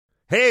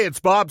Hey, it's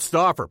Bob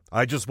Stauffer.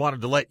 I just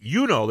wanted to let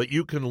you know that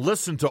you can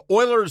listen to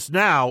Oilers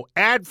Now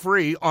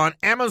ad-free on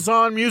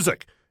Amazon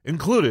Music,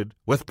 included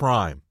with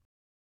Prime.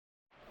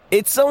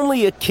 It's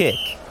only a kick,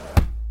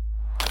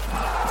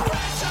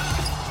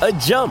 a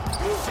jump,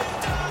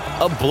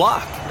 a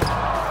block.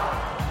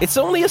 It's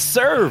only a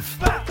serve.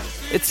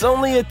 It's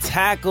only a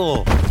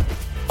tackle,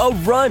 a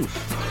run.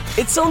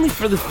 It's only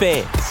for the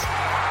fans.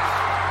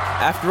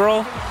 After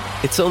all,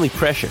 it's only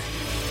pressure.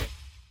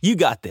 You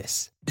got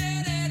this.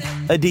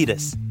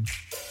 Adidas.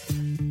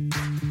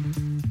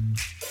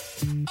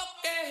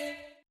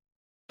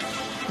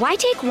 Why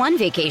take one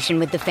vacation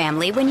with the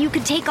family when you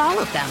could take all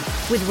of them?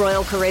 With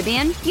Royal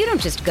Caribbean, you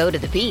don't just go to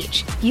the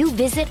beach. You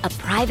visit a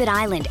private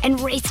island and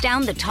race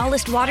down the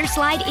tallest water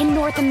slide in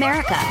North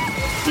America.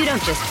 You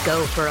don't just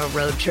go for a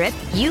road trip.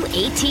 You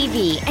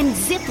ATV and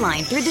zip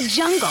line through the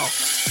jungle.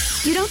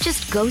 You don't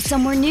just go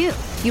somewhere new.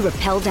 You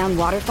rappel down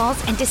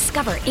waterfalls and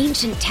discover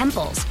ancient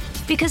temples.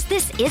 Because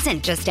this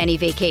isn't just any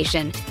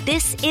vacation.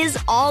 This is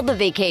all the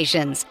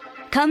vacations.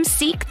 Come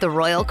seek the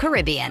Royal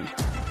Caribbean.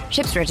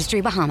 Ships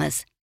Registry,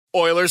 Bahamas.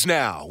 Oilers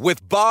Now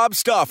with Bob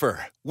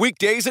Stauffer.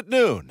 Weekdays at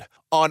noon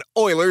on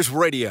Oilers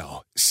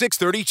Radio,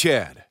 630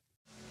 CHED.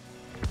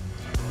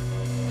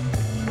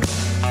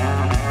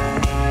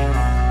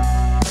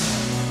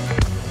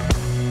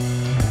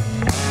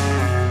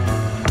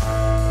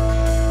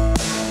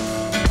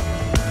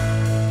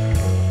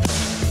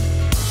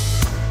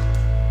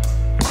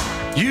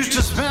 Used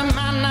to spend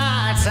my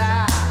nights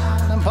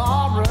out in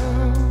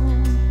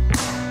ballroom.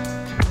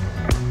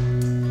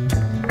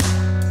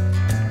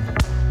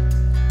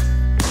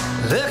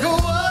 Liquor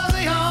was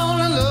the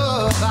only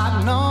love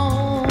I'd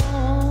known.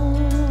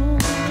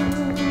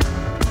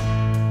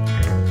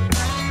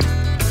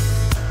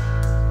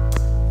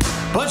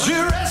 But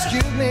you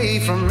rescued me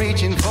from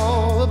reaching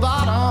for the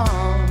bottom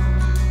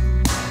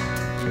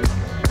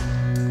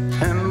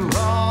and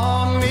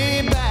brought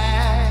me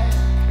back,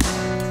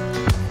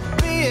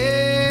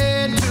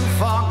 being too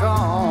far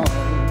gone.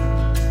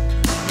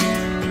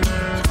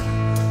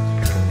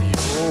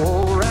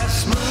 You're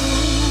as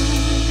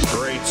smooth.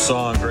 Great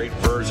song, great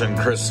version,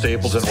 Chris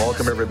Stapleton.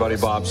 Welcome, everybody.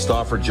 Bob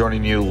Stauffer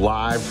joining you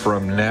live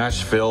from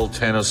Nashville,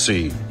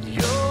 Tennessee.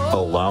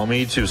 Allow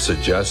me to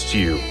suggest to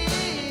you,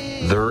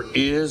 there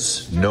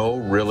is no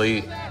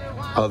really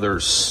other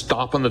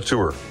stop on the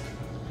tour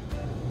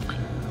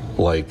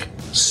like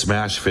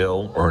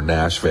Smashville or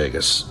Nash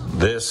Vegas.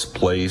 This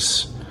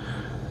place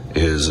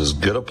is as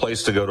good a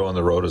place to go to on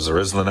the road as there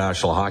is in the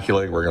National Hockey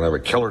League. We're going to have a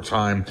killer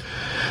time.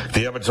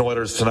 The Edmonton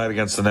Oilers tonight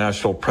against the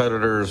Nashville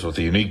Predators with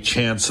a unique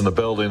chance in the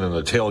building and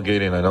the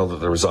tailgating. I know that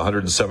there was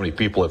 170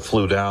 people that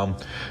flew down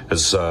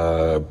as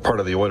part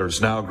of the Oilers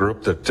Now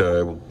group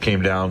that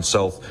came down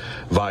south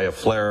via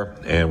Flair,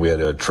 and we had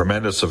a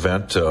tremendous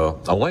event,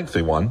 a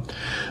lengthy one,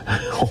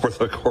 over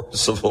the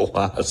course of the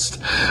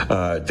last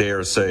dare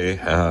I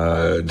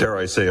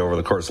say, over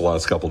the course of the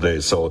last couple of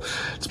days. So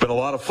it's been a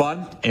lot of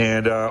fun,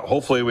 and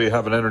hopefully we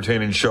have an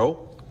entertaining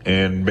show.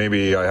 And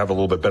maybe I have a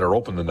little bit better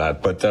open than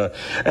that. But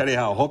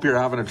anyhow, hope you're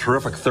having a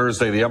terrific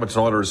Thursday. The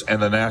Edmonton Oilers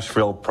and the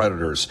Nashville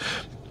Predators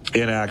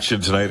in action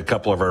tonight. A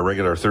couple of our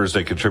regular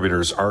Thursday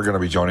contributors are going to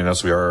be joining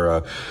us. We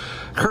are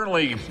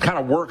currently kind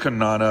of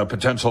working on a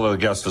potential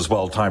guest as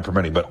well, time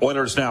permitting. But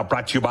Oilers Now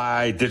brought to you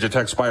by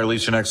Digitex, by our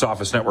Legion X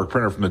Office Network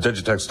printer from the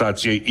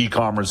Digitex.ca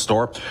e-commerce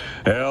store.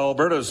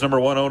 Alberta's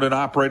 #1 owned and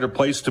operated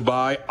place to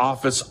buy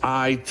office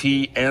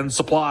IT and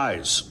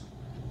supplies.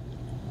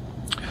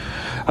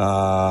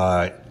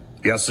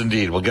 Yes,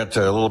 indeed. We'll get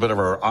to a little bit of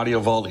our audio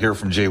vault here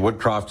from Jay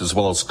Woodcroft, as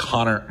well as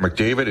Connor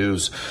McDavid,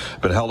 who's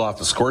been held off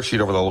the score sheet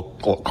over the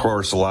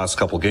course of the last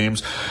couple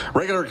games.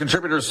 Regular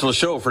contributors to the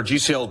show for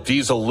GCL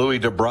Diesel,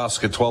 Louis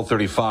DeBrusque at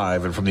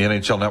 12:35, and from the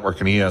NHL Network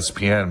and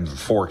ESPN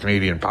for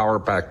Canadian Power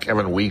Pack,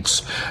 Kevin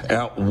Weeks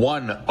at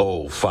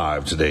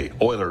 1:05 today.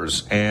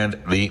 Oilers and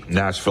the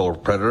Nashville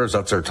Predators.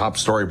 That's our top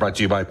story, brought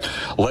to you by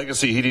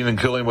Legacy Heating and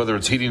Cooling. Whether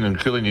it's heating and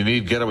cooling you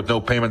need, get it with no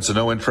payments and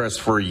no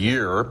interest for a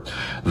year.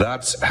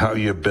 That's how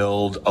you build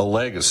a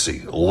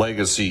legacy.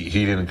 Legacy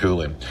Heating and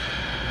Cooling.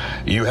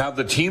 You have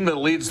the team that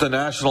leads the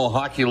National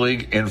Hockey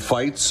League in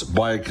fights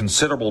by a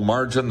considerable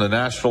margin, the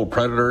Nashville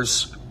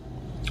Predators,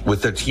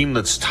 with the team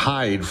that's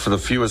tied for the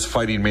fewest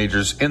fighting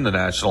majors in the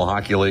National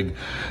Hockey League,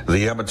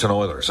 the Edmonton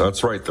Oilers.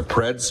 That's right, the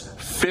Preds,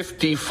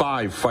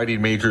 55 fighting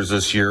majors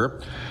this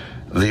year.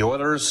 The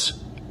Oilers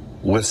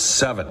with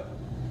 7.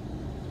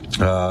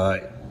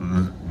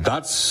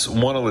 That's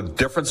one of the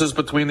differences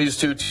between these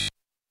two teams.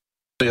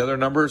 The other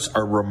numbers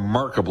are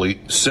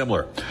remarkably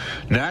similar.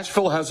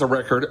 Nashville has a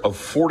record of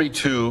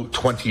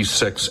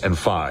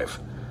 42-26-5.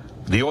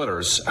 The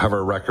Oilers have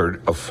a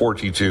record of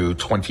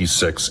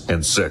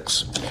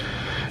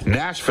 42-26-6.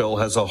 Nashville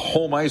has a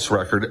home ice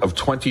record of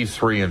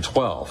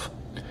 23-12.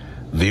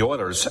 The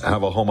Oilers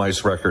have a home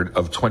ice record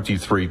of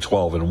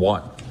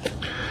 23-12-1.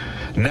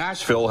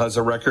 Nashville has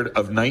a record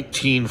of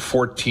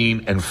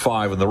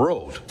 19-14-5 on the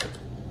road.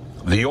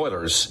 The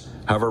Oilers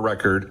have a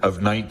record of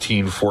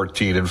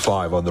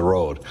 19-14-5 on the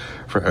road.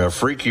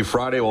 Freaky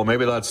Friday, well,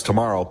 maybe that's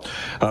tomorrow.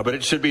 But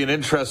it should be an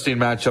interesting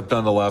matchup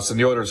nonetheless, and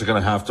the Oilers are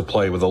going to have to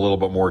play with a little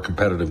bit more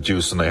competitive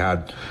juice than they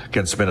had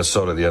against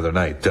Minnesota the other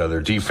night.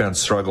 Their defense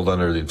struggled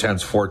under the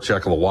intense forecheck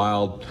of the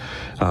Wild.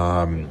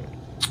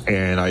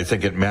 And I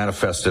think it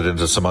manifested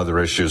into some other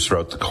issues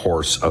throughout the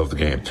course of the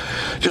game.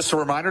 Just a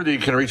reminder that you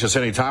can reach us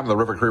anytime on the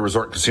River Cree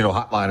Resort Casino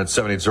hotline at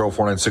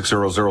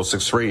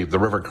 780-496-0063. The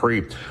River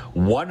Cree,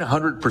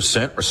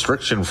 100%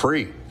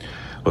 restriction-free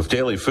with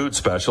daily food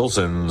specials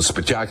and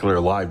spectacular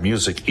live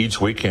music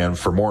each weekend.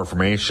 For more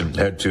information,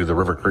 head to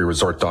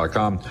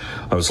therivercreeresort.com.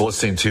 I was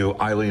listening to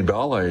Eileen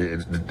Bell.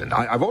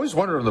 I've always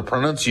wondered on the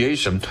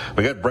pronunciation.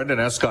 We got Brendan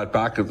Escott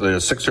back at the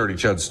 630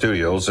 Ched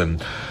Studios,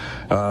 and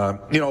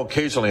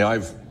occasionally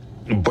I've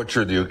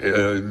butchered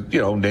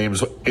the,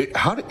 names.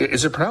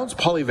 Is it pronounced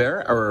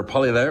Poilievre or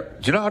Poilievre?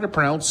 Do you know how to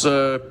pronounce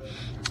the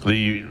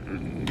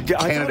candidate?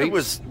 I thought it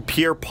was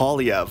Pierre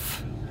Poilievre.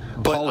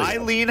 But Poilievre.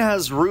 Eileen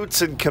has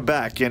roots in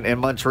Quebec, in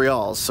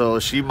Montreal, so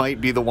she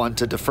might be the one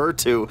to defer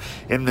to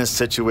in this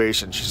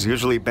situation. She's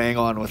usually bang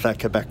on with that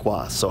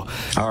Quebecois. So,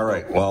 all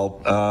right.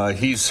 Well,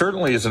 he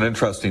certainly is an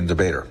interesting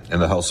debater in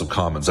the House of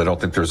Commons. I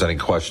don't think there's any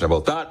question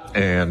about that.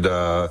 And,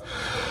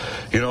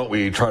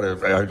 we try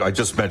to, I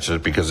just mentioned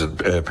it because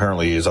it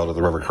apparently is out of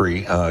the River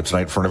Cree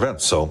tonight for an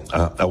event. So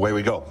away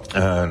we go.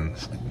 And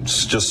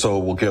just so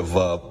we'll give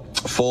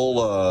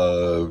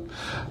full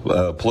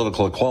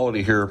political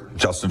equality here,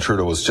 Justin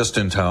Trudeau was just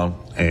in town,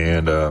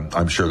 and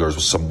I'm sure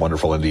there's some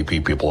wonderful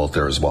NDP people out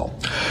there as well.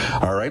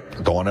 All right,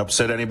 don't want to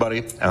upset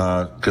anybody,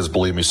 because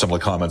believe me, some of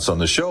the comments on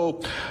the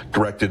show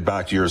directed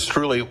back to yours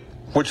truly,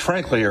 which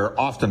frankly are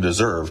often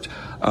deserved,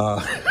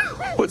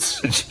 would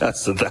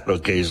suggest that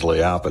occasionally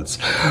happens.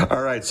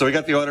 All right, so we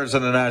got the Oilers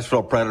and the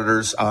Nashville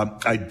Predators. We're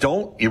going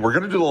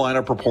to do the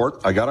lineup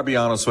report. I got to be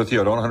honest with you,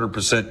 I don't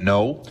 100%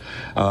 know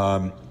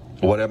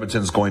what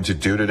Edmonton's going to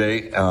do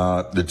today.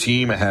 The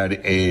team had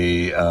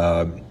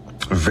a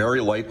very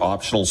light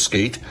optional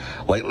skate,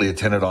 lightly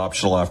attended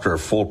optional after a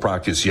full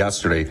practice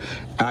yesterday.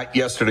 At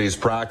yesterday's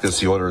practice,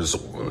 the Oilers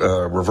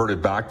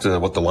reverted back to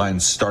what the line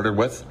started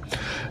with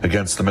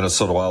against the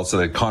Minnesota Wild. So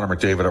they had Connor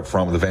McDavid up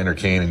front with Evander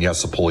Kane and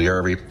Jesse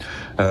Puljujärvi.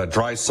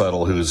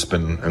 Draisaitl, who's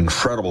been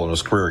incredible in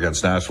his career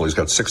against Nashville. He's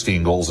got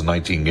 16 goals in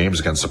 19 games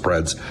against the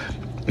Preds.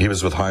 He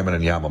was with Hyman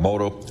and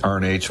Yamamoto,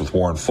 RNH with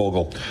Warren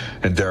Foegele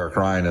and Derek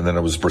Ryan, and then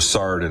it was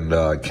Brassard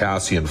and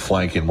Cassian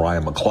flanking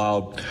Ryan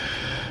McLeod.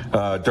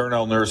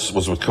 Darnell Nurse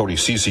was with Cody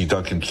Ceci,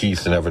 Duncan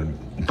Keith, and Evan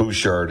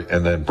Bouchard,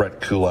 and then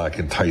Brett Kulak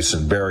and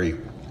Tyson Barrie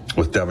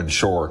with Devon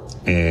Shore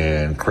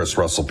and Chris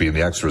Russell being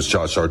the extras.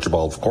 Josh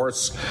Archibald, of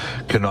course,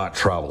 cannot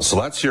travel. So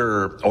that's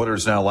your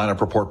Oilers Now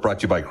lineup report brought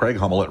to you by Craig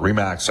Hummel at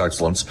RE/MAX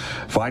Excellence.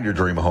 Find your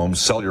dream home.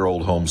 Sell your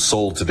old home.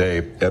 Sold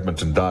today.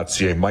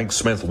 Edmonton.ca. Mike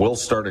Smith will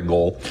start in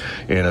goal.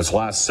 In his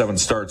last 7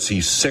 starts,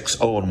 he's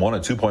 6-0-1, a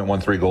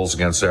 2.13 goals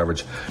against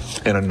average,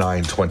 and a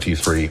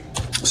 .923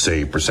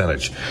 save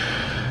percentage.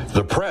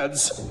 The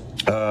Preds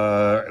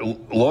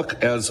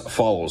look as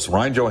follows.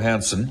 Ryan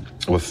Johansson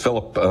with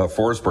Philip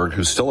Forsberg,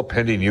 who's still a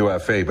pending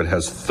UFA, but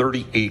has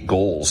 38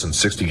 goals in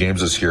 60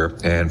 games this year.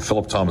 And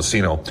Philip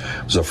Tomasino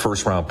was a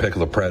first-round pick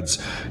of the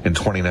Preds in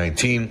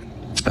 2019.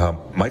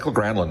 Michael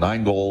Granlund,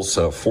 9 goals,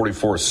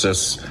 44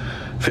 assists,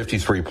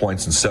 53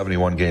 points in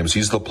 71 games.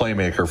 He's the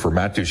playmaker for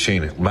Matt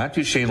Duchene. Matt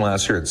Duchene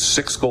last year had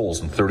 6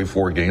 goals in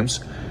 34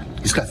 games.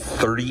 He's got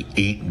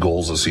 38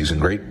 goals this season.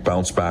 Great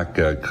bounce-back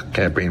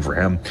campaign for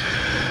him.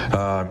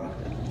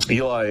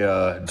 Eli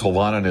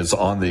Tolvanen is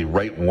on the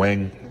right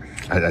wing.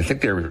 I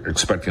think they were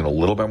expecting a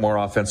little bit more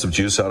offensive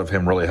juice out of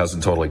him. Really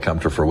hasn't totally come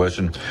to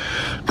fruition.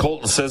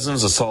 Colton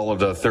Sissons, a solid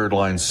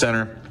third-line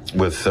center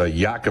with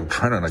Jakub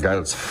Trenin, a guy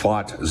that's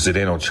fought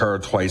Zdeno Chara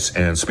twice.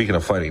 And speaking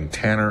of fighting,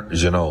 Tanner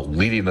Jeannot,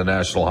 leading the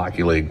National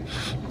Hockey League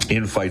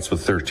in fights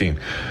with 13.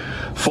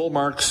 Full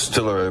marks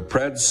to the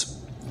Preds.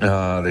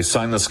 They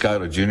signed this guy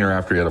to junior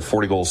after he had a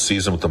 40-goal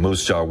season with the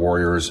Moose Jaw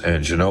Warriors,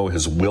 and Jeannot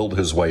has willed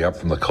his way up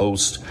from the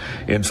coast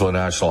into the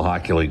National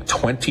Hockey League.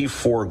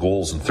 24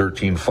 goals in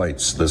 13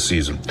 fights this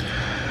season.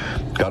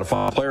 Got to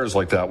find players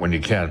like that when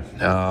you can.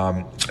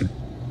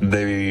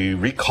 They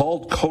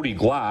recalled Cody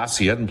Glass.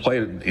 He's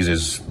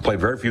played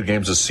very few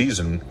games this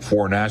season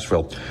for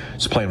Nashville.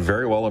 He's playing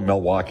very well in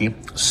Milwaukee.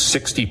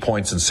 60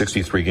 points in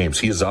 63 games.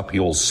 He is up. He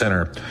will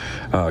center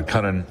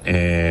Cunnin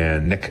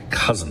and Nick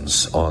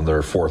Cousins on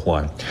their fourth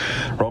line.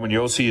 Roman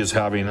Josi is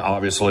having,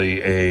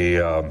 obviously,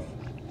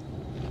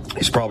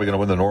 he's probably going to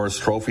win the Norris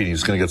Trophy, and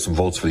he's going to get some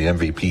votes for the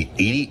MVP.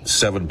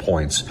 87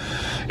 points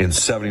in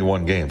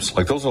 71 games.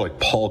 Those are like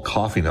Paul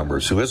Coffey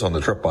numbers, who is on the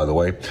trip, by the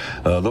way.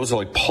 Those are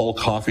like Paul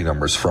Coffey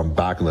numbers from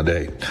back in the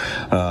day.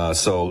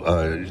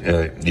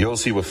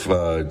 Josi with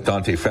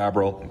Dante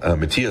Fabro,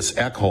 Matthias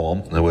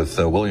Ekholm with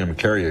William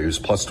Carrier, who's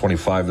plus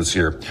 25 this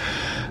year.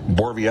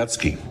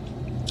 Borowiecki,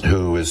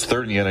 who is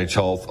third in the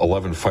NHL,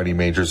 11 fighting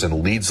majors,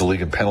 and leads the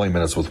league in penalty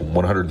minutes with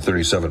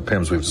 137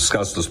 PIMs. We've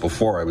discussed this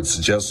before. I would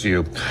suggest to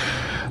you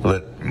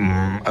that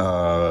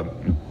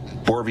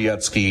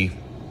Borowiecki,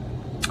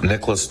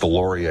 Nicholas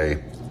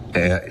Deslauriers,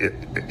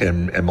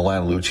 and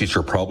Milan Lucic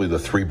are probably the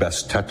three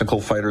best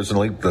technical fighters in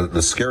the league.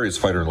 The scariest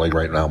fighter in the league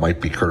right now might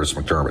be Curtis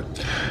McDermott,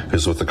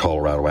 who's with the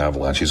Colorado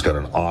Avalanche. He's got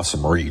an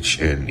awesome reach,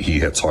 and he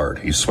hits hard.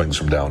 He swings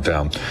from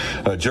downtown.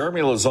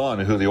 Jeremy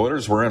Lauzon, who the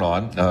Oilers were in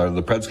on,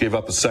 the Preds gave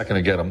up a second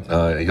to get him.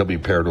 He'll be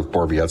paired with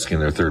Borowiecki in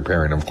their third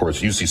pairing. And, of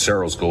course, UC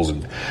Saros goal.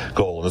 And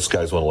this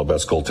guy's one of the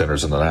best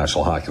goaltenders in the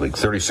National Hockey League.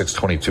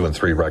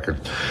 36-22-3 record.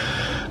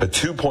 A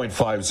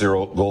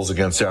 2.50 goals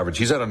against average.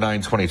 He's at a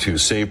 .922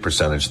 save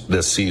percentage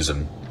this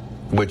season,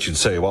 which you'd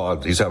say, well,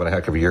 he's having a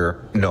heck of a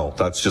year. No,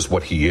 that's just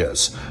what he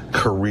is.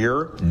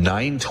 Career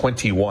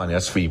 .921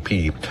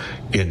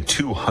 SVP in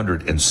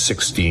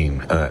 216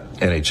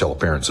 NHL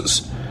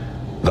appearances.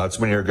 That's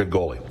when you're a good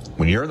goalie.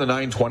 When you're in the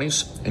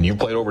 920s and you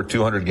played over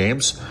 200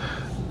 games,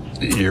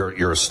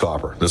 you're a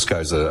stopper. This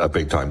guy's a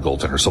big-time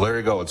goaltender. So there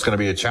you go. It's going to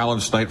be a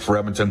challenge tonight for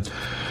Edmonton.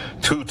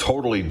 Two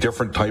totally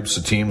different types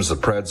of teams. The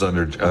Preds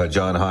under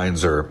John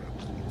Hines are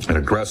an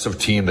aggressive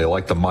team. They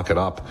like to muck it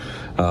up.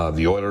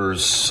 The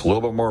Oilers, a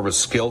little bit more of a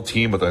skilled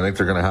team, but I think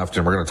they're going to have to,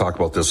 and we're going to talk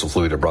about this with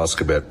Louis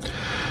DeBrusk a bit.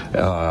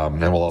 And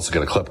we'll also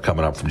get a clip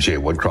coming up from Jay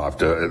Woodcroft.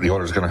 The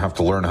Oilers are going to have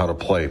to learn how to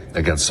play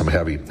against some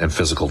heavy and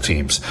physical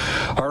teams.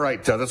 All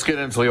right, let's get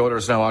into the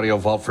Oilers now. Audio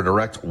Vault for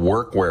Direct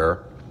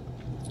Workwear.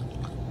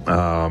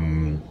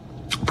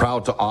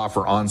 Proud to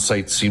offer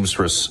on-site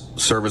seamstress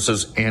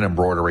services and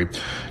embroidery.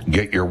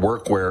 Get your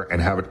workwear and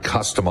have it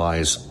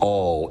customized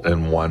all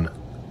in one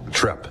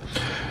trip.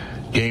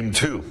 Game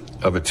 2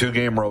 of a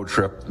 2-game road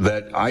trip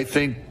that I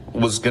think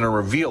was going to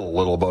reveal a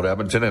little about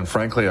Edmonton, and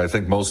frankly, I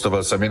think most of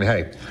us, you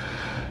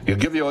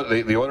give the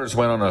Oilers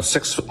went on a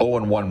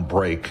 6-0-1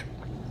 break,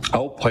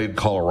 outplayed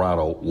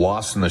Colorado,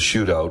 lost in the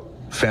shootout.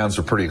 Fans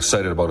are pretty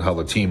excited about how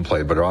the team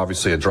played, but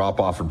obviously a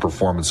drop-off in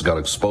performance, got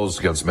exposed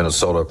against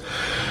Minnesota.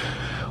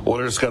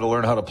 Oilers got to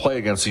learn how to play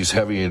against these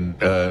heavy and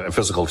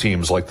physical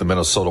teams like the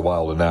Minnesota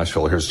Wild and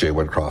Nashville. Here's Jay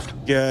Woodcroft.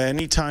 Yeah,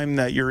 anytime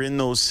that you're in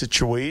those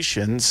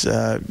situations,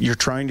 you're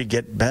trying to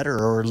get better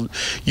or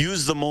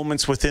use the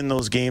moments within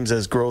those games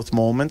as growth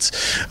moments.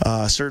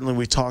 Certainly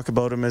we talk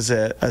about them as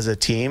a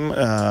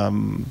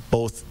team,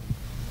 both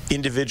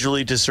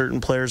individually to certain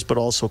players, but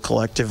also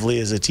collectively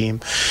as a team.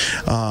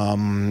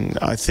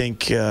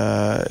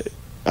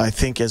 I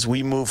think as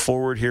we move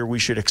forward here, we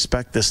should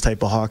expect this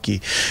type of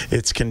hockey.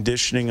 It's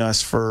conditioning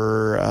us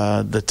for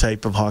the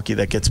type of hockey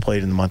that gets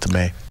played in the month of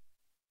May.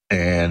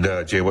 And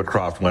Jay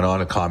Woodcroft went on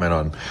to comment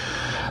on,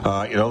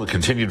 the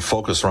continued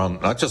focus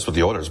around, not just with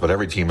the Oilers, but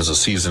every team as the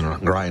season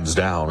grinds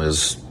down,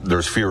 is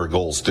there's fewer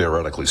goals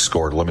theoretically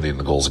scored, limiting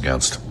the goals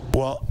against.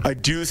 Well, I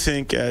do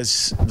think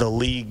as the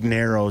league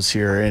narrows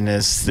here and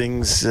as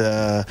things,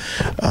 the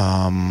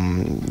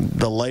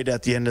light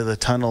at the end of the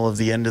tunnel of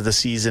the end of the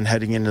season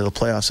heading into the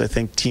playoffs, I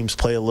think teams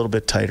play a little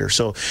bit tighter.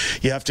 So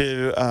you have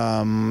to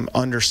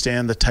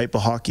understand the type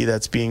of hockey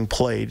that's being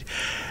played.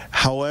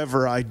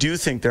 However, I do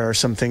think there are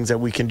some things that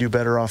we can do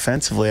better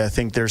offensively. I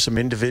think there's some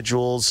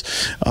individuals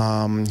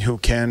who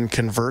can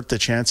convert the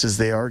chances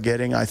they are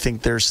getting. I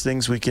think there's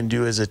things we can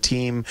do as a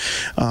team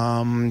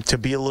to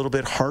be a little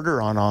bit harder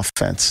on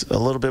offense, a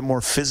little bit more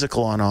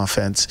physical on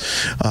offense,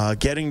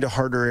 getting to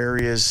harder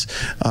areas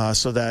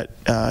so that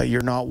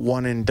you're not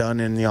one and done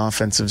in the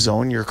offensive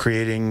zone. You're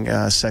creating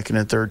second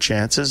and third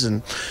chances,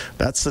 and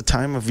that's the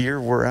time of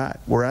year we're at.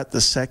 We're at the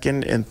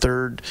second and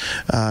third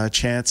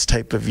chance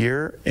type of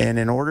year, and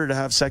in order to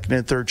have second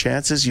and third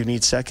chances, you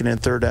need second and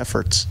third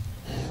efforts.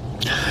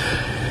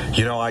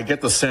 I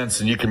get the sense,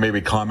 and you can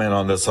maybe comment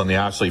on this on the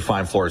Ashley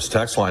Fine Floors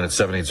text line at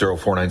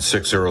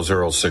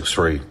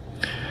 780-496-0063.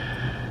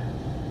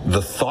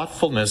 The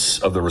thoughtfulness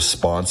of the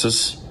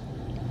responses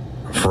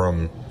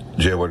from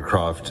Jay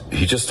Woodcroft,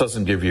 he just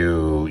doesn't give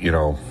you,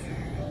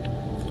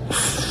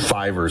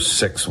 5 or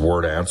 6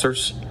 word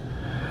answers.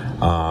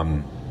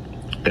 And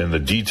the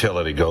detail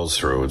that he goes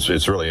through,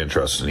 it's really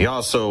interesting. He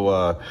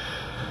also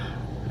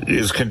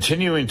is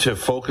continuing to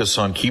focus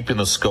on keeping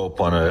the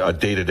scope on a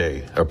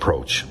day-to-day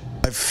approach.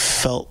 I've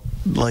felt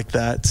like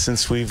that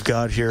since we've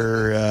got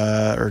here,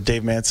 or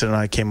Dave Manson and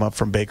I came up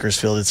from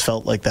Bakersfield. It's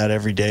felt like that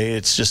every day.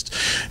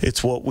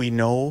 It's what we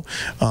know.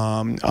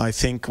 I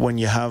think when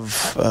you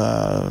have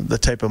the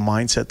type of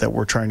mindset that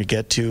we're trying to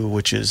get to,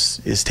 which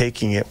is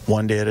taking it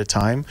one day at a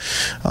time,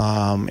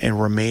 and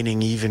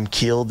remaining even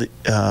keeled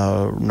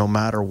no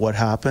matter what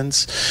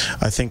happens.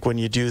 I think when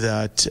you do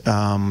that,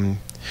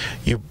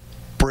 you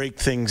break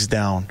things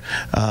down.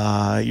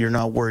 You're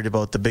not worried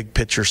about the big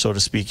picture, so to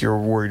speak. You're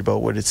worried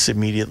about what it's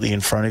immediately in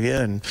front of you,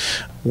 and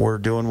we're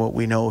doing what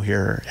we know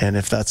here. And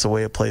if that's the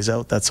way it plays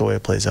out, that's the way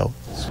it plays out.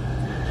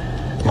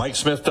 Mike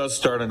Smith does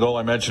start in goal.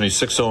 I mentioned he's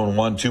 6-0-1,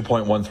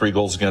 2.13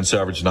 goals against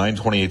average,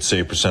 .928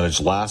 save percentage,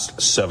 last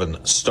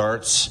 7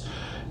 starts.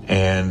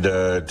 And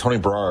Tony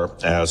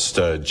Brar asked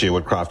Jay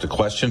Woodcroft a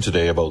question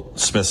today about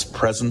Smith's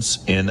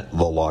presence in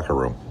the locker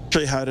room.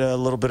 Actually had a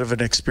little bit of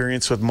an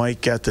experience with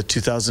Mike at the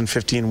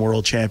 2015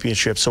 World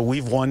Championship, so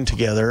we've won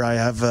together. I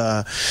have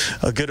a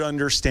good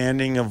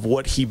understanding of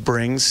what he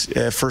brings.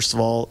 First of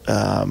all,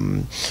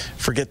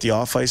 forget the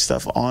off-ice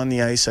stuff. On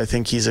the ice, I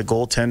think he's a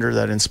goaltender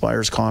that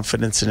inspires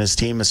confidence in his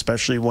team,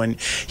 especially when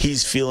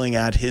he's feeling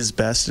at his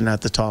best and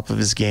at the top of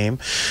his game.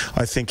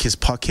 I think his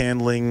puck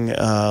handling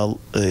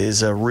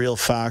is a real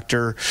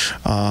factor,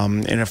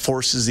 and it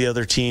forces the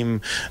other team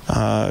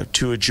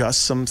to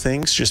adjust some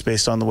things just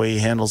based on the way he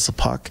handles the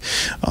puck.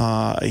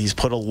 He's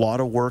put a lot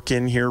of work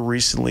in here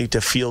recently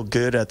to feel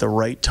good at the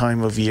right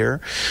time of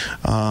year.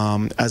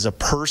 As a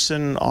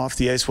person off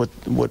the ice,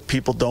 what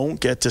people don't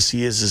get to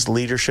see is his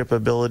leadership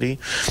ability.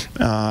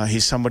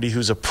 He's somebody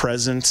who's a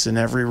presence in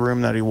every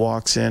room that he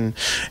walks in,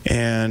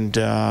 and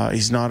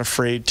he's not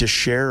afraid to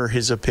share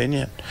his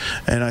opinion.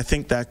 And I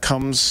think that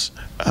comes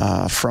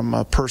from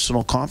a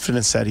personal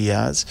confidence that he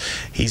has.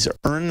 He's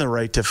earned the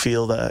right to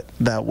feel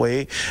that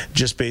way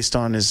just based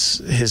on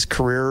his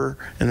career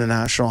in the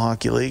National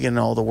Hockey League and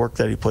all the work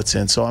that he puts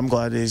in. So I'm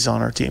glad he's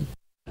on our team.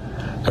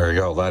 There you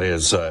go. That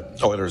is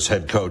Oilers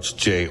head coach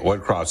Jay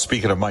Woodcroft.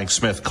 Speaking of Mike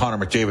Smith,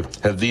 Connor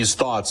McDavid had these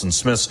thoughts on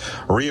Smith's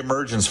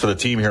reemergence for the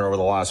team here over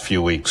the last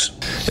few weeks.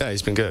 Yeah,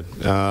 he's been good.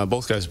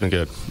 Both guys have been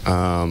good.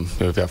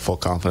 We've got full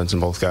confidence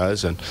in both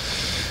guys, and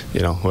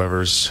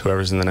whoever's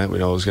in the net, we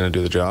know is going to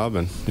do the job.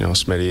 And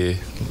Smitty,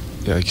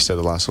 like you said,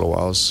 the last little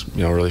while has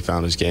really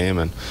found his game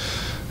and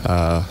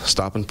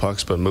stopping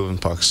pucks, but moving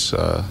pucks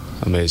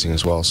amazing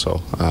as well. So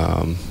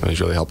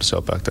he's really helped us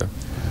out back there.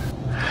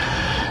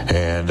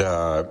 And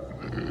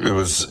it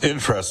was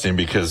interesting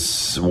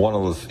because one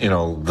of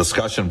the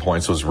discussion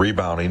points was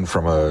rebounding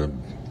from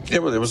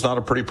it was not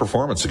a pretty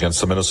performance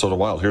against the Minnesota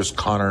Wild. Here's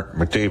Connor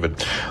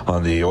McDavid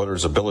on the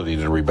Oilers' ability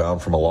to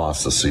rebound from a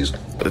loss this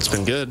season. It's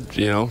been good,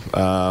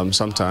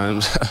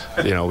 sometimes,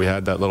 we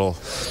had that little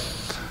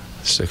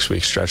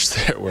 6-week stretch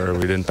there where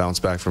we didn't bounce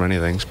back from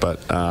anything. But,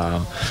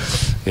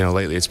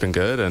 lately it's been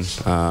good. And,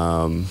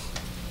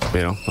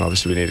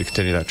 obviously we need to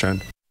continue that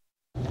trend.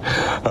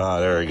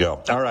 There you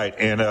go. All right.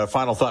 And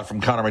final thought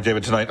from Connor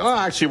McDavid tonight. Oh,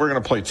 actually, we're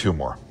going to play two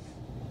more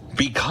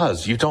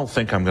because you don't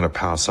think I'm going to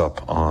pass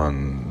up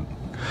on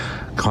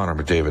Connor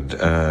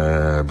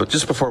McDavid. But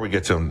just before we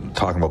get to him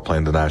talking about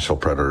playing the Nashville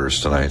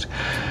Predators tonight,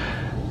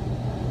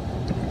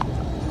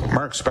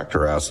 Mark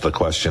Spector asked the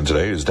question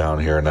today. He's down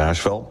here in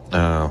Nashville.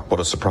 What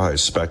a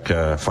surprise. Spec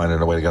finding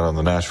a way to get on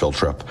the Nashville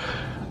trip.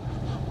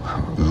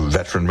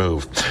 Veteran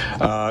move.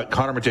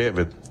 Connor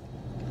McDavid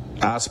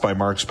asked by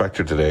Mark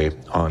Spector today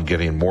on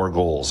getting more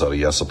goals out of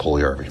Jesse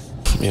Puljujärvi.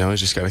 He's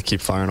just got to keep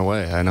firing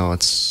away. I know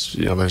it's,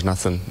 there's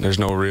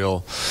no real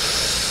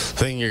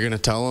thing you're going to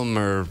tell him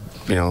or,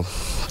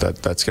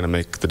 that's going to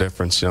make the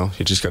difference. You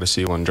just got to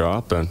see one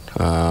drop, and,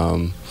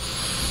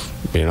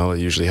 it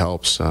usually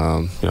helps.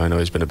 I know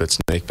he's been a bit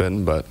snake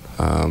bitten, but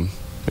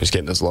he's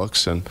getting his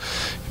looks, and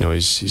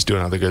he's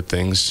doing other good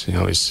things.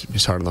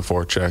 He's hard on the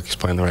forecheck. He's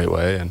playing the right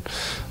way, and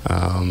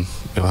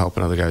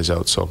helping other guys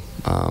out. So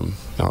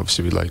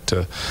obviously we'd like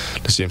to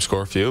see him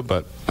score a few,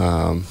 but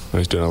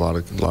he's doing a lot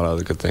of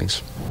other good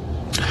things.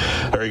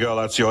 There you go.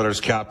 That's the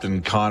Oilers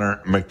captain, Connor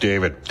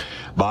McDavid.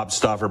 Bob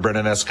Stauffer,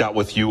 Brendan Escott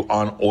with you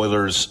on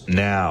Oilers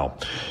Now.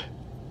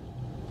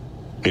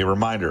 A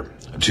reminder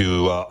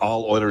to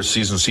all Oilers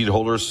season seat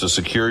holders to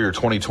secure your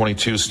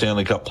 2022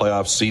 Stanley Cup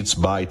playoff seats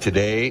by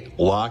today.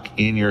 Lock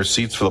in your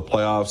seats for the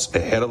playoffs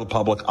ahead of the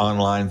public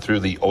online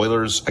through the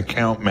Oilers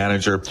account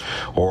manager,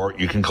 or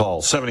you can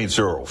call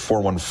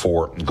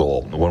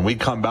 780-414-GOAL. When we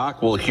come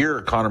back, we'll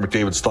hear Connor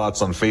McDavid's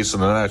thoughts on facing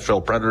the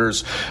Nashville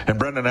Predators and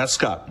Brendan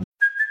Escott.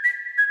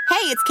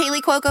 Hey, it's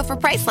Kaylee Cuoco for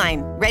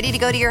Priceline. Ready to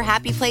go to your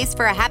happy place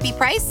for a happy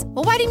price?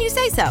 Well, why didn't you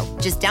say so?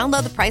 Just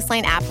download the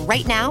Priceline app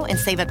right now and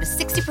save up to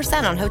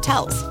 60% on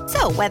hotels.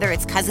 So whether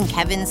it's Cousin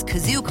Kevin's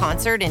Kazoo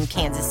Concert in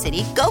Kansas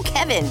City, go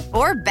Kevin,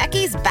 or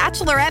Becky's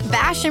Bachelorette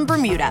Bash in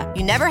Bermuda,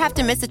 you never have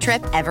to miss a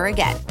trip ever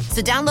again.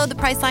 So download the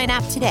Priceline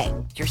app today.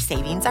 Your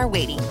savings are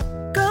waiting.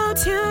 Go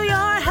to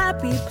your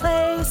happy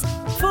place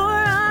for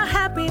a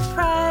happy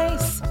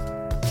price.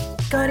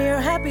 Go to your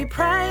happy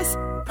price,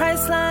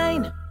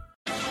 Priceline.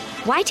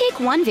 Why take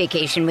one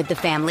vacation with the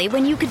family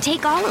when you could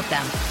take all of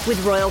them?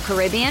 With Royal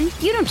Caribbean,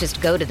 you don't just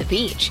go to the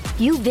beach.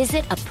 You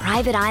visit a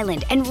private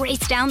island and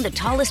race down the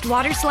tallest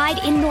water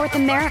slide in North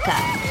America.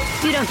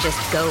 You don't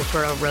just go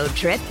for a road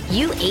trip.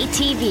 You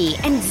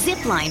ATV and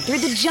zip line through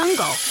the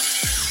jungle.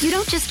 You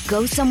don't just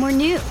go somewhere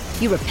new.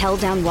 You rappel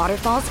down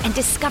waterfalls and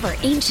discover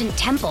ancient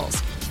temples.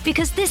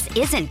 Because this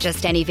isn't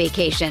just any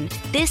vacation.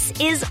 This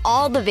is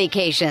all the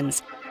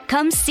vacations.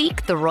 Come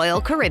seek the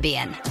Royal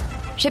Caribbean.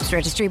 Ships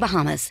Registry,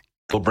 Bahamas.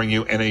 We'll bring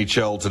you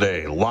NHL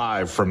Today,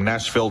 live from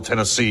Nashville,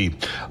 Tennessee.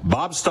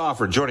 Bob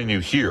Stauffer joining you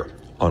here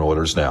on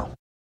Oilers Now.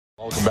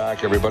 Welcome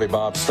back, everybody.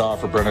 Bob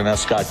Stauffer, Brendan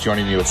Escott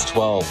joining you. It's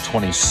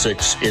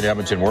 12:26 in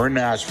Edmonton. We're in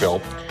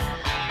Nashville.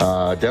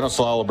 Dennis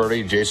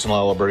Laliberty, Jason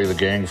Laliberty, the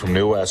gang from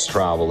New West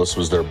Travel. This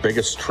was their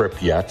biggest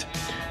trip yet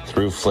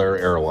through Flair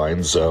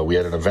Airlines. We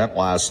had an event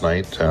last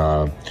night.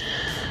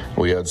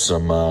 We had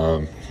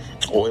some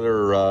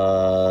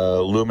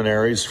Oiler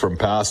luminaries from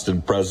past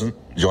and present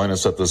join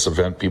us at this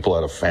event. People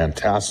had a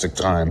fantastic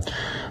time.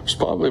 There's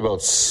probably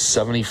about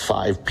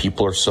 75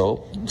 people or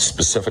so,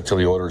 specific to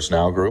the Oilers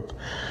Now group.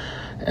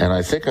 And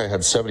I think I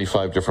had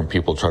 75 different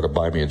people try to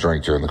buy me a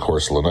drink during the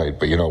course of the night.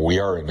 But, we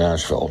are in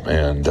Nashville.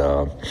 And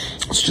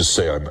let's just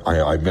say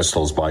I miss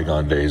those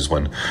bygone days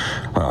when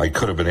I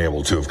could have been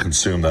able to have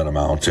consumed that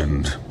amount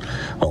and,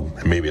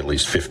 maybe at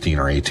least 15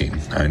 or 18.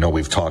 I know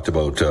we've talked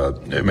about,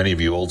 many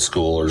of you old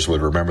schoolers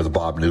would remember the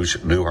Bob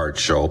Newhart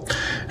show.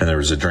 And there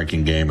was a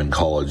drinking game in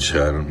college.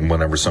 And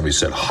whenever somebody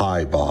said,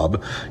 "Hi,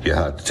 Bob," you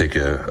had to take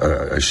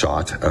a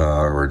shot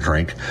or a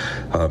drink.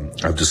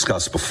 I've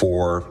discussed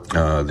before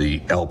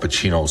the Al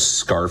Pacino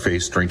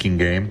Scarface drinking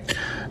game,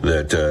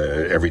 that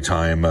every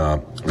time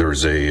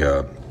there's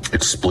a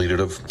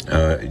expletive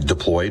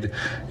deployed,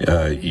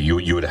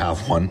 you would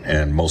have one,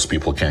 and most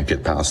people can't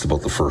get past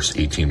about the first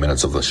 18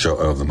 minutes of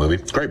the movie.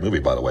 It's a great movie,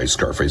 by the way,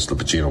 Scarface, the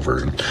Pacino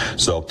version.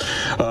 So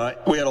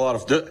we had a lot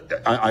of.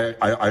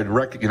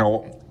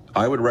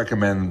 I would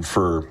recommend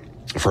for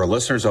our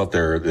listeners out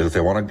there that if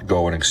they want to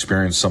go and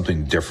experience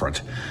something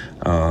different,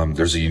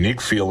 there's a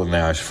unique feel in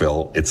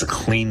Nashville. It's a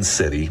clean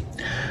city.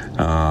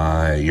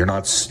 You're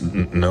not,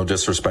 no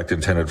disrespect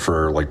intended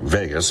for like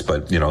Vegas,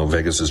 but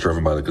Vegas is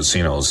driven by the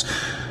casinos.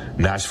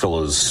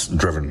 Nashville is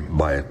driven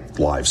by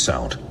live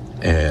sound,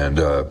 and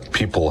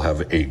people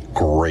have a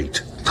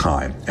great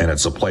time, and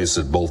it's a place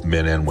that both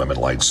men and women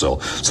like, so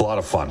it's a lot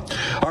of fun.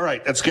 All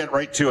right, let's get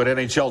right to it.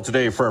 NHL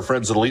Today for our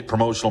friends at Elite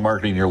Promotional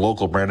Marketing, your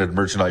local branded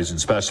merchandising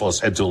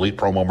specialist. Head to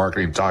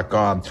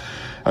elitepromomarketing.com.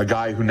 A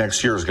guy who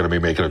next year is going to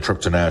be making a trip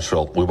to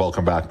Nashville. We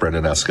welcome back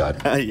Brendan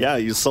Escott. Yeah,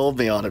 you sold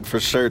me on it for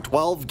sure.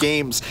 12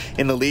 games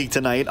in the league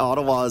tonight.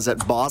 Ottawa is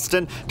at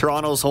Boston.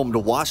 Toronto's home to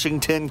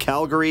Washington.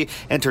 Calgary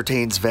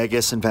entertains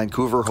Vegas, and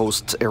Vancouver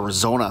hosts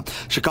Arizona.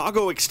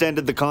 Chicago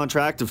extended the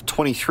contract of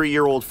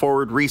 23-year-old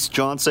forward Reese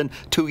Johnson,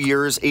 2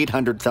 years,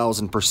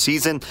 $800,000 per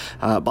season.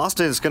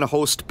 Boston is going to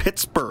host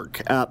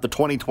Pittsburgh at the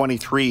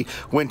 2023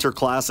 Winter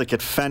Classic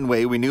at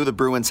Fenway. We knew the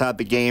Bruins had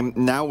the game.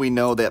 Now we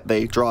know that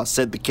they draw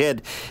Sid the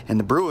Kid, and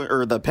the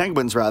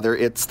Penguins,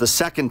 it's the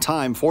second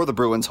time for the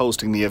Bruins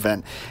hosting the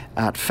event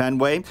at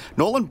Fenway.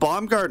 Nolan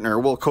Baumgartner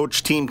will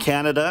coach Team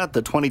Canada at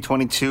the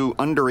 2022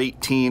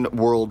 Under-18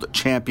 World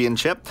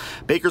Championship.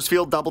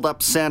 Bakersfield doubled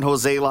up San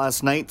Jose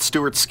last night.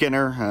 Stuart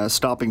Skinner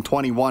stopping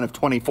 21 of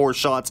 24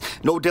 shots.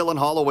 No Dylan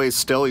Holloway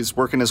still. He's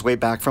working his way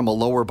back from a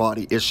lower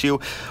body issue.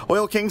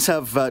 Oil Kings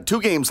have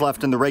 2 games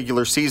left in the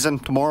regular season.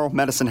 Tomorrow,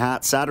 Medicine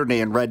Hat, Saturday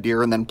in Red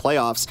Deer, and then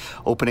playoffs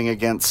opening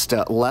against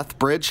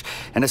Lethbridge.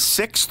 And a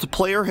 6th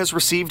player has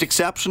received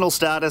exceptional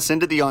status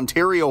into the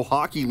Ontario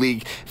Hockey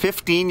League.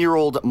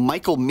 15-year-old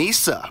Michael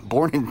Misa,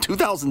 born in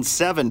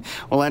 2007,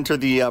 will enter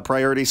the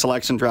priority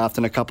selection draft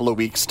in a couple of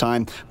weeks'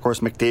 time. Of course,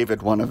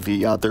 McDavid, one of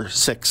the other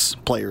 6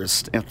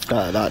 players in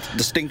that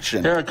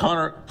distinction. Yeah,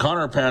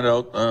 Connor panned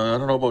out. I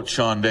don't know about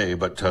Sean Day,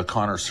 but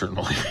Connor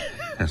certainly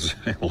has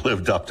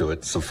lived up to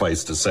it,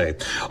 suffice to say.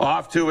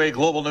 Off to a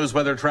global news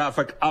weather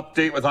traffic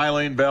update with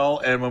Eileen Bell,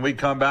 and when we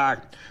come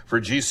back for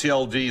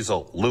GCL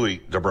Diesel, Louis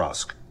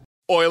DeBrusque.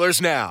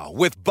 Oilers Now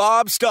with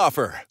Bob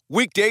Stauffer.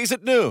 Weekdays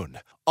at noon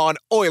on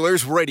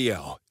Oilers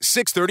Radio,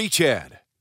 630 CHED.